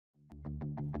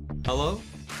Hello,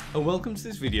 and welcome to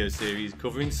this video series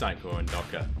covering Sitecore and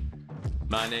Docker.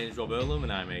 My name is Earlam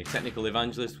and I'm a technical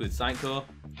evangelist with Sitecore,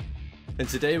 and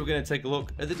today we're going to take a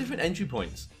look at the different entry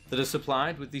points that are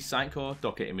supplied with the Sitecore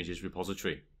Docker Images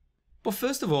repository. But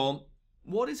first of all,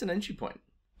 what is an entry point?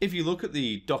 If you look at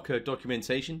the Docker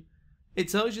documentation, it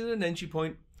tells you that an entry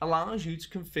point allows you to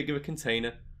configure a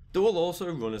container that will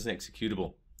also run as an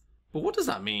executable. But what does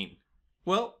that mean?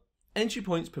 Well, entry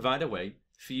points provide a way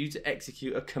for you to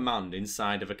execute a command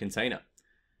inside of a container.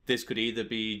 This could either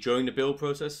be during the build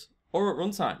process or at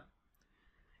runtime.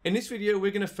 In this video,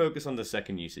 we're going to focus on the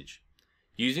second usage,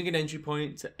 using an entry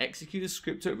point to execute a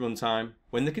script at runtime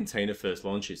when the container first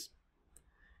launches.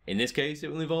 In this case,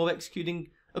 it will involve executing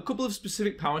a couple of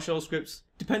specific PowerShell scripts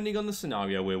depending on the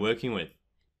scenario we're working with.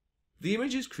 The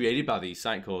images created by the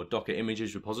Sitecore Docker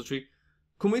Images repository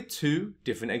come with two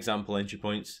different example entry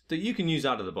points that you can use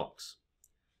out of the box.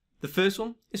 The first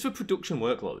one is for production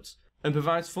workloads and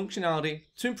provides functionality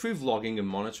to improve logging and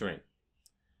monitoring.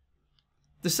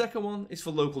 The second one is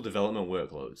for local development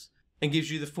workloads and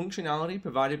gives you the functionality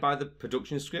provided by the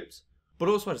production script, but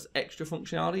also has extra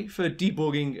functionality for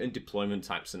debugging and deployment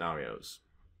type scenarios.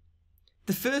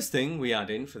 The first thing we add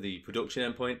in for the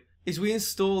production endpoint is we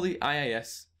install the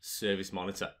IIS Service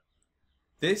Monitor.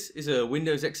 This is a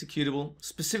Windows executable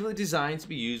specifically designed to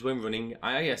be used when running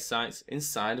IIS sites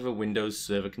inside of a Windows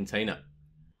server container.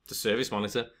 The Service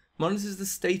Monitor monitors the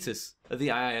status of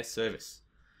the IIS service,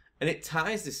 and it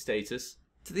ties this status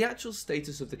to the actual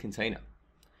status of the container.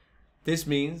 This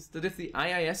means that if the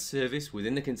IIS service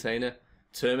within the container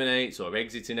terminates or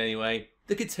exits in any way,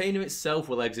 the container itself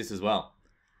will exit as well.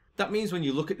 That means when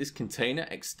you look at this container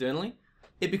externally,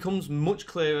 it becomes much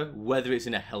clearer whether it's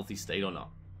in a healthy state or not.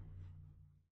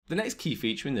 The next key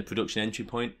feature in the production entry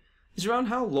point is around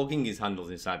how logging is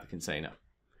handled inside the container.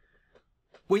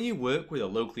 When you work with a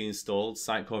locally installed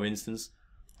Sitecore instance,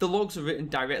 the logs are written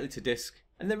directly to disk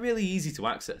and they're really easy to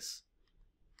access.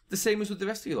 The same as with the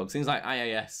rest of your logs, things like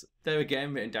IIS, they're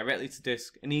again written directly to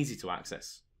disk and easy to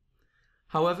access.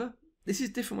 However, this is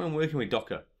different when working with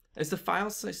Docker, as the file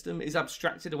system is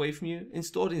abstracted away from you and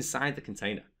stored inside the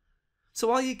container. So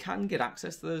while you can get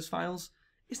access to those files,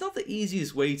 it's not the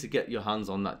easiest way to get your hands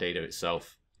on that data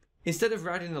itself. Instead of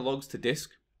writing the logs to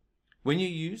disk, when you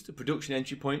use the production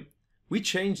entry point, we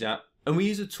change that and we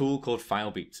use a tool called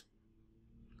FileBeat.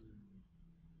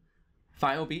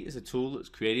 FileBeat is a tool that's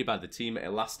created by the team at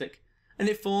Elastic, and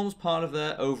it forms part of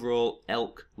their overall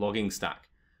ELK logging stack,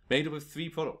 made up of three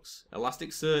products: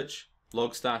 Elasticsearch,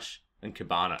 Logstash, and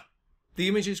Kibana. The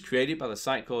images created by the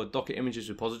Sitecore Docker Images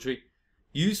repository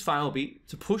use FileBeat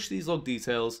to push these log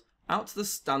details out to the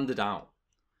standard out.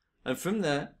 And from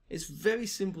there, it's very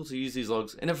simple to use these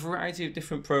logs in a variety of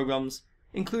different programs,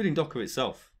 including Docker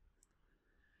itself.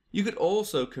 You could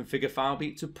also configure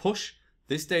FileBeat to push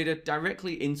this data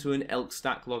directly into an ELK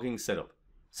stack logging setup.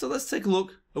 So let's take a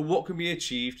look at what can be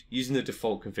achieved using the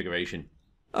default configuration.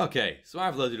 Okay, so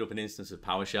I've loaded up an instance of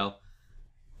PowerShell.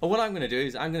 And what I'm going to do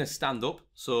is I'm going to stand up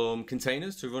some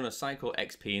containers to run a Sitecore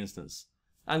XP instance.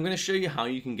 I'm going to show you how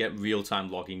you can get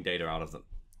real-time logging data out of them.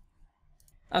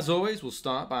 As always, we'll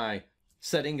start by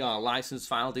setting our license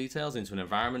file details into an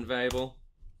environment variable.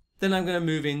 Then I'm going to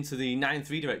move into the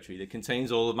 9.3 directory that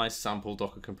contains all of my sample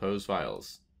Docker Compose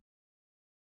files.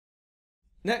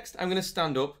 Next, I'm going to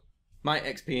stand up my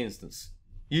XP instance.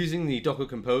 Using the Docker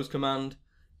Compose command,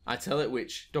 I tell it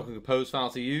which Docker Compose file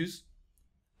to use.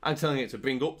 I'm telling it to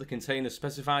bring up the container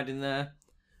specified in there.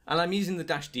 And I'm using the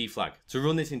 -d flag to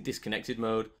run this in disconnected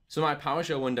mode, so my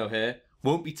PowerShell window here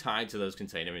won't be tied to those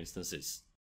container instances.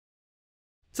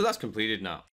 So that's completed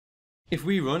now. If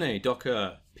we run a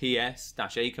docker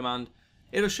ps-a command,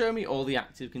 it'll show me all the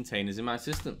active containers in my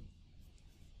system.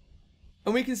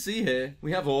 And we can see here,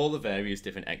 we have all the various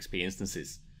different XP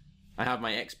instances. I have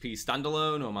my XP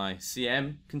standalone or my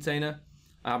CM container,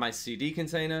 I have my CD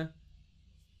container,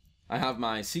 I have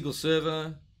my SQL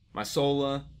Server, my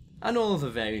Solr, and all of the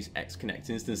various Xconnect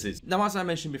instances. Now, as I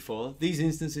mentioned before, these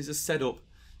instances are set up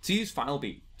to use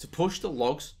FileBeat to push the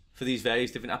logs for these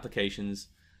various different applications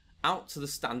out to the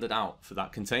standard out for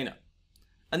that container.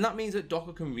 And that means that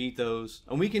Docker can read those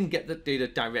and we can get the data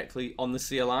directly on the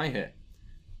CLI here.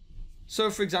 So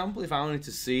for example, if I wanted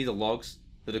to see the logs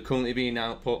that are currently being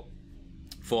output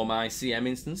for my CM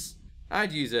instance,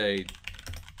 I'd use a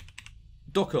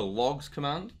docker logs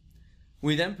command.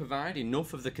 We then provide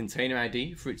enough of the container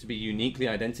ID for it to be uniquely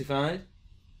identified.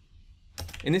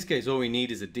 In this case, all we need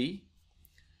is a D.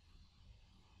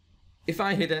 If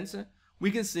I hit enter, we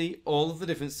can see all of the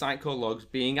different Sitecore logs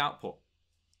being output.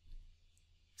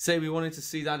 Say we wanted to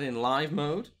see that in live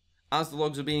mode as the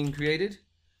logs are being created,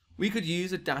 we could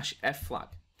use a -f flag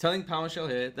telling PowerShell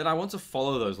here that I want to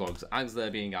follow those logs as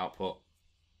they're being output.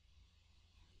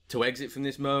 To exit from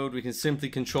this mode, we can simply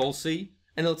Control-C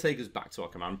and it'll take us back to our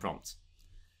command prompt.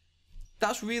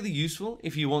 That's really useful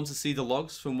if you want to see the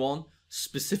logs from one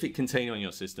specific container on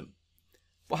your system.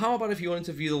 But how about if you wanted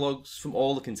to view the logs from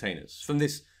all the containers, from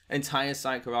this entire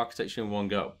Sitecore architecture in one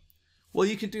go? Well,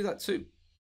 you can do that too.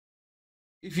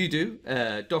 If you do,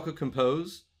 docker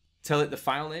compose, tell it the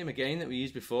file name again that we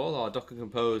used before, or docker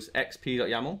compose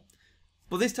xp.yaml.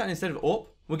 But this time, instead of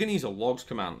up, we're going to use a logs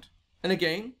command. And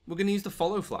again, we're going to use the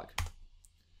follow flag.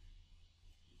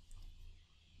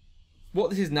 What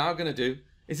this is now going to do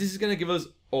is this is going to give us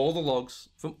all the logs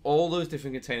from all those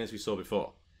different containers we saw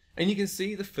before. And you can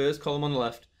see the first column on the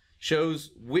left shows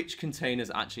which container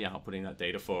is actually outputting that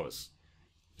data for us.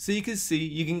 So you can see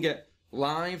you can get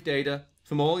live data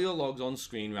from all your logs on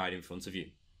screen right in front of you.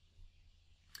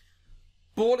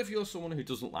 But what if you're someone who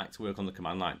doesn't like to work on the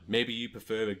command line? Maybe you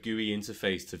prefer a GUI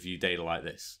interface to view data like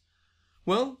this.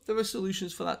 Well, there are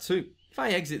solutions for that too. If I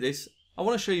exit this, I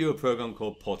want to show you a program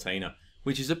called Portainer,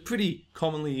 which is a pretty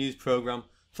commonly used program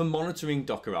for monitoring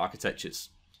Docker architectures.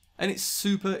 And it's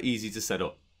super easy to set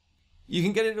up. You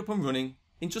can get it up and running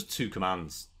in just 2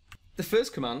 commands. The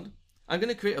first command, I'm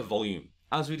going to create a volume.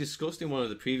 As we discussed in one of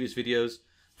the previous videos,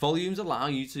 volumes allow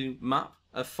you to map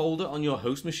a folder on your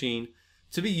host machine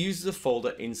to be used as a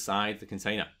folder inside the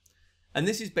container. And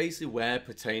this is basically where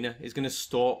Portainer is going to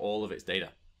store all of its data.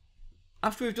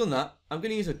 After we've done that, I'm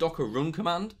going to use a docker run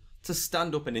command to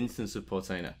stand up an instance of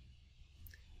Portainer.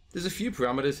 There's a few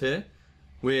parameters here.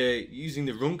 We're using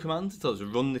the run command to tell it to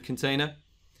run the container.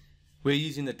 We're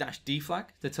using the -d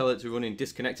flag to tell it to run in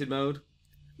disconnected mode.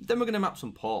 Then we're going to map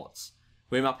some ports.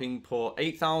 We're mapping port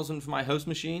 8000 for my host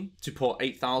machine to port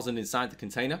 8000 inside the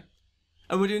container.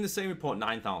 And we're doing the same with port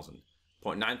 9000.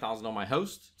 Port 9000 on my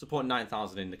host to port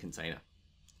 9000 in the container.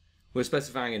 We're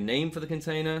specifying a name for the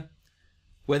container,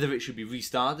 whether it should be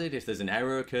restarted if there's an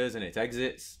error occurs and it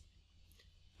exits.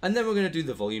 And then we're going to do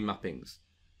the volume mappings.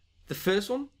 The first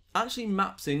one actually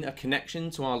maps in a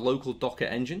connection to our local Docker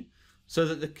engine so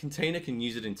that the container can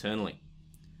use it internally.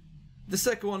 The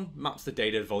second one maps the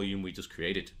data volume we just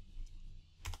created.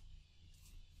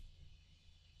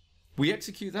 We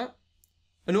execute that,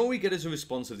 and all we get is a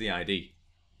response of the ID.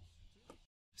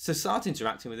 To start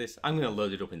interacting with this, I'm going to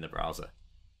load it up in the browser.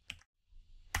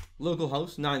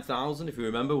 Localhost 9000, if you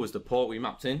remember, was the port we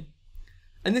mapped in.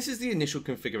 And this is the initial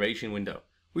configuration window.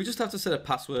 We just have to set a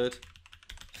password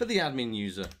for the admin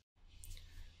user.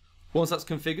 Once that's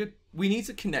configured, we need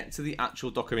to connect to the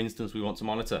actual Docker instance we want to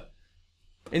monitor.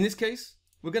 In this case,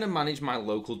 we're going to manage my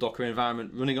local Docker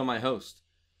environment running on my host.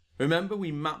 Remember,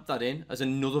 we mapped that in as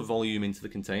another volume into the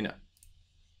container.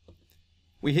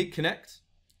 We hit connect,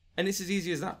 and it's as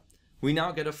easy as that. We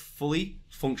now get a fully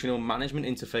functional management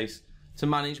interface to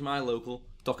manage my local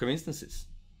Docker instances.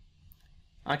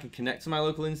 I can connect to my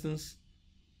local instance,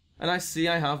 and I see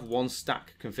I have one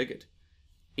stack configured.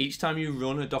 Each time you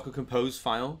run a Docker Compose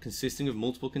file consisting of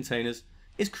multiple containers,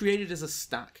 it's created as a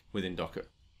stack within Docker.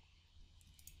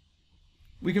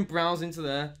 We can browse into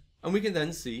there, and we can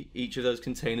then see each of those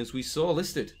containers we saw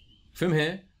listed. From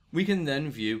here, we can then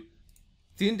view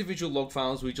the individual log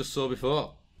files we just saw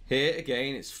before. Here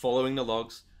again, it's following the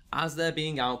logs as they're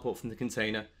being output from the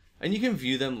container, and you can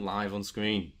view them live on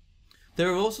screen. There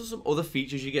are also some other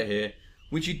features you get here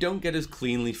which you don't get as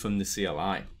cleanly from the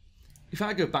CLI. If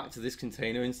I go back to this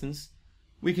container instance,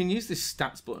 we can use this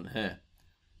stats button here,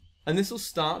 and this will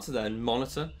start to then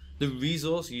monitor the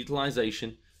resource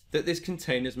utilization that this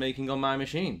container is making on my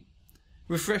machine,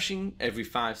 refreshing every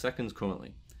 5 seconds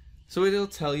currently. So it'll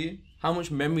tell you how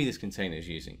much memory this container is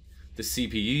using, the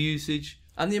CPU usage,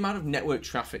 and the amount of network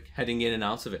traffic heading in and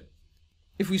out of it.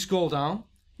 If we scroll down,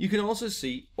 you can also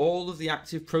see all of the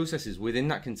active processes within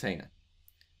that container.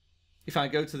 If I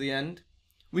go to the end,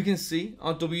 we can see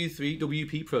our W3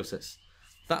 WP process.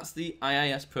 That's the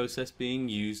IIS process being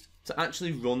used to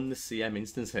actually run the CM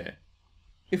instance here.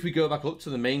 If we go back up to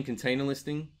the main container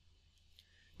listing,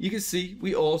 you can see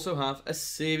we also have a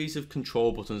series of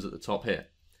control buttons at the top here.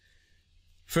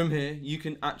 From here, you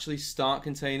can actually start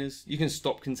containers, you can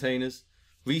stop containers,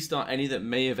 restart any that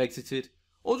may have exited,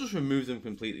 or just remove them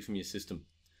completely from your system.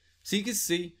 So you can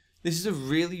see this is a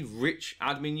really rich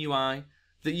admin UI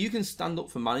that you can stand up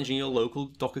for managing your local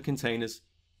Docker containers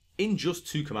in just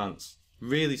 2 commands.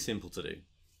 Really simple to do.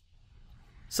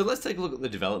 So let's take a look at the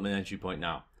development entry point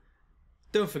now.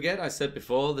 Don't forget, I said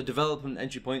before, the development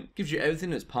entry point gives you everything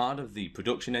that's part of the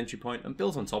production entry point and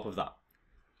builds on top of that.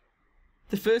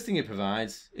 The first thing it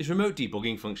provides is remote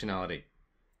debugging functionality.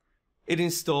 It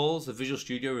installs the Visual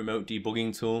Studio remote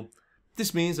debugging tool.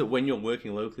 This means that when you're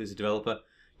working locally as a developer,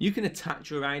 you can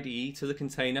attach your IDE to the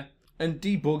container and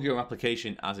debug your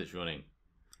application as it's running.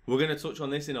 We're going to touch on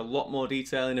this in a lot more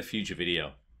detail in a future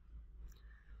video.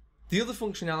 The other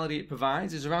functionality it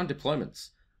provides is around deployments,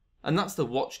 and that's the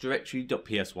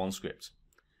watchdirectory.ps1 script.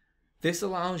 This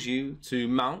allows you to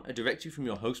mount a directory from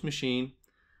your host machine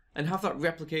and have that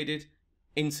replicated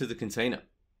into the container.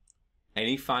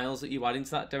 Any files that you add into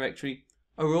that directory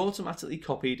are automatically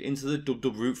copied into the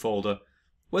dub root folder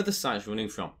where the site's running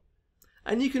from.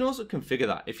 And you can also configure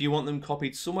that if you want them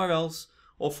copied somewhere else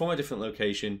or from a different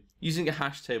location using a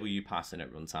hash table you pass in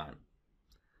at runtime.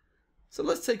 So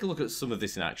let's take a look at some of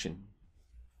this in action.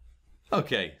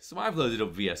 Okay, so I've loaded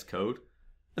up VS Code,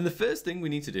 and the first thing we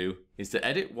need to do is to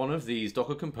edit one of these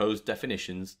Docker Compose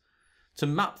definitions to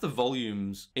map the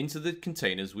volumes into the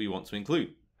containers we want to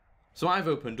include. So I've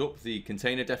opened up the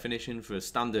container definition for a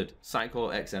standard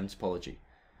Sitecore XM topology,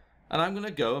 and I'm going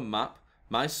to go and map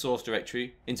my source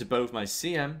directory into both my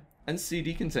CM and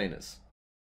CD containers.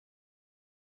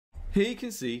 Here you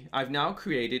can see I've now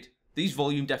created these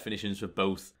volume definitions for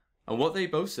both, and what they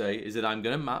both say is that I'm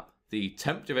going to map the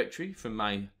temp directory from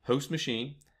my host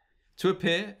machine to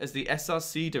appear as the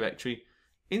src directory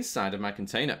inside of my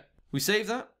container. We save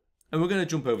that, and we're going to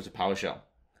jump over to PowerShell.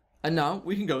 And now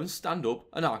we can go and stand up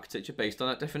an architecture based on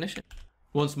that definition.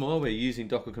 Once more, we're using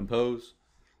Docker Compose.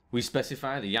 We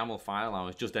specify the YAML file I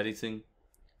was just editing.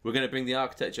 We're going to bring the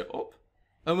architecture up,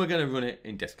 and we're going to run it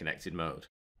in disconnected mode.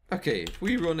 Okay, if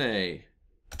we run a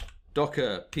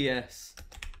docker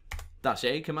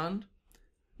ps-a command,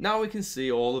 now we can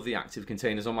see all of the active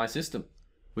containers on my system.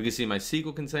 We can see my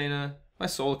SQL container, my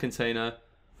Solr container,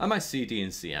 and my CD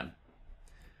and CM.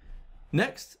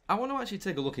 Next, I want to actually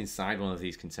take a look inside one of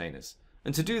these containers.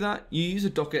 And to do that, you use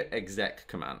a docker exec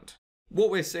command.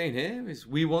 What we're saying here is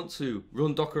we want to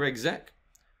run docker exec.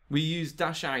 We use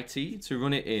 -it to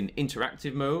run it in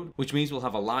interactive mode, which means we'll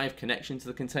have a live connection to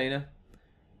the container.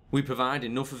 We provide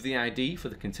enough of the ID for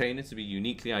the container to be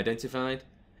uniquely identified.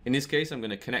 In this case, I'm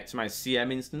going to connect to my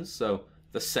CM instance, so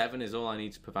the 7 is all I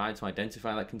need to provide to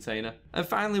identify that container. And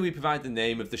finally, we provide the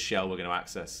name of the shell we're going to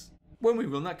access. When we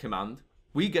run that command,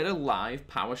 we get a live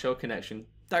PowerShell connection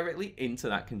directly into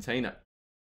that container.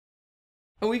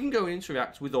 And we can go and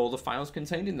interact with all the files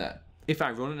contained in there. If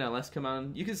I run an ls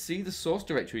command, you can see the source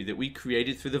directory that we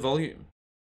created through the volume.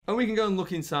 And we can go and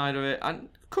look inside of it, and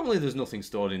currently there's nothing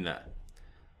stored in there.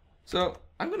 So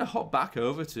I'm going to hop back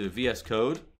over to VS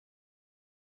Code.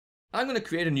 I'm going to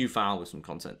create a new file with some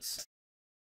contents.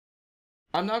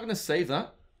 I'm now going to save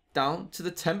that down to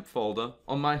the temp folder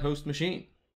on my host machine.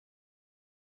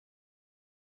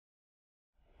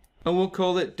 And we'll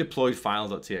call it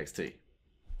deployedfile.txt.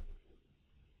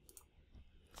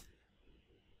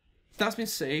 That's been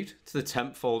saved to the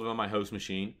temp folder on my host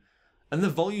machine, and the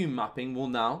volume mapping will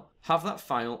now have that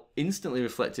file instantly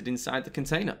reflected inside the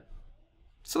container.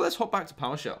 So let's hop back to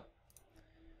PowerShell.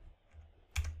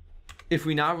 If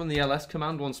we now run the ls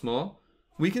command once more,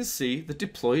 we can see the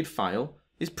deployed file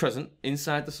is present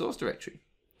inside the source directory.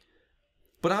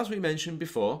 But as we mentioned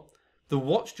before, the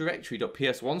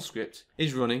watchdirectory.ps1 script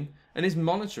is running and is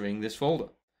monitoring this folder.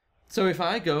 So if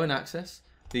I go and access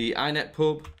the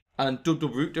inetpub and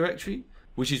root directory,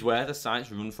 which is where the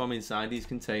sites run from inside these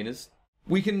containers,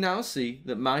 we can now see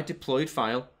that my deployed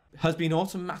file has been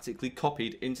automatically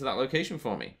copied into that location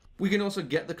for me. We can also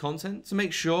get the content to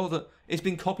make sure that it's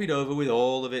been copied over with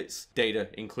all of its data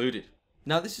included.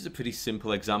 Now this is a pretty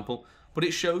simple example, but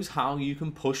it shows how you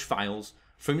can push files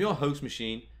from your host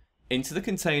machine into the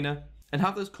container and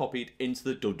have those copied into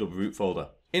the root folder.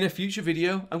 In a future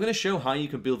video, I'm going to show how you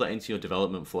can build that into your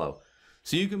development flow.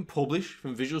 So you can publish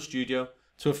from Visual Studio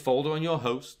to a folder on your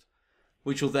host,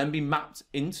 which will then be mapped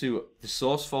into the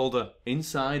source folder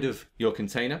inside of your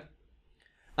container.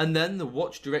 And then the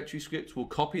watch directory script will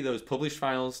copy those published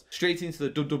files straight into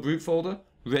the root folder,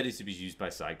 ready to be used by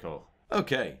Sitecore.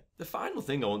 Okay, the final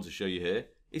thing I want to show you here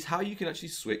is how you can actually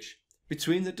switch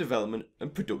between the development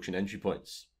and production entry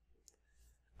points.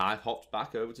 I've hopped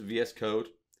back over to VS Code,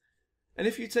 and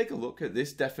if you take a look at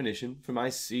this definition for my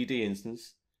CD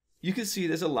instance, you can see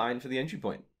there's a line for the entry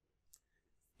point.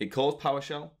 It calls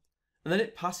PowerShell, and then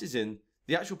it passes in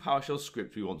the actual PowerShell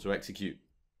script we want to execute.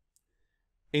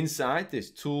 Inside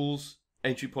this Tools,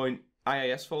 EntryPoint,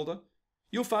 IIS folder,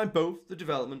 you'll find both the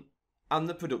development and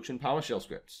the production PowerShell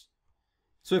scripts.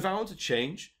 So if I want to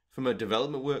change from a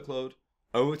development workload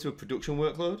over to a production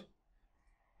workload,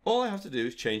 all I have to do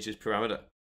is change this parameter.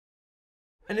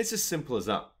 And it's as simple as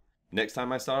that. Next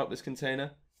time I start up this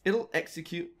container, it'll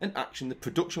execute and action the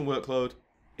production workload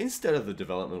instead of the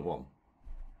development one.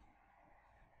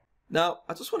 Now,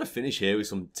 I just want to finish here with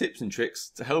some tips and tricks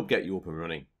to help get you up and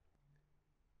running.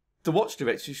 The watch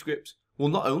directory script will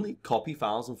not only copy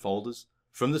files and folders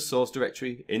from the source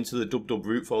directory into the dub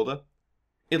root folder,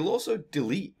 it'll also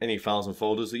delete any files and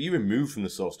folders that you remove from the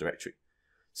source directory.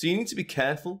 So you need to be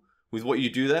careful with what you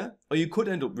do there, or you could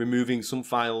end up removing some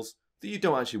files that you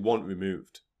don't actually want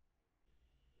removed.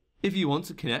 If you want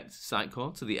to connect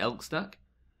Sitecore to the Elk stack,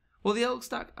 well, the Elk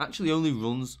stack actually only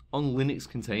runs on Linux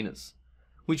containers,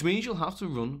 which means you'll have to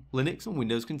run Linux and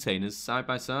Windows containers side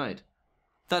by side.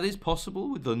 That is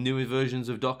possible with the newer versions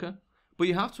of Docker, but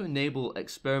you have to enable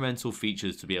experimental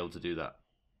features to be able to do that.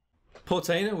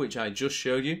 Portainer, which I just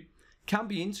showed you, can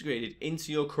be integrated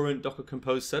into your current Docker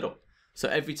Compose setup. So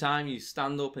every time you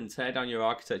stand up and tear down your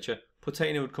architecture,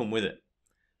 Portainer would come with it.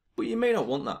 But you may not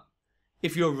want that.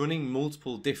 If you're running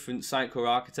multiple different Sitecore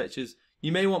architectures,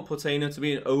 you may want Portainer to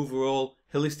be an overall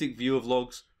holistic view of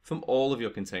logs from all of your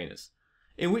containers,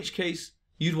 in which case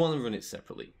you'd want to run it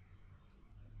separately.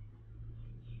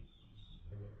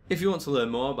 If you want to learn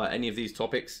more about any of these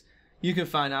topics, you can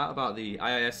find out about the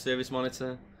IIS Service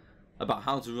Monitor, about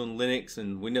how to run Linux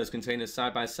and Windows containers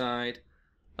side by side,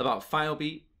 about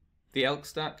Filebeat, the Elk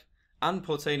stack, and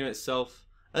Portainer itself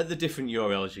at the different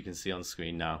URLs you can see on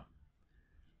screen now.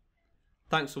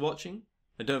 Thanks for watching,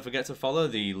 and don't forget to follow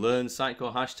the Learn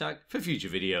Sitecore hashtag for future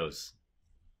videos.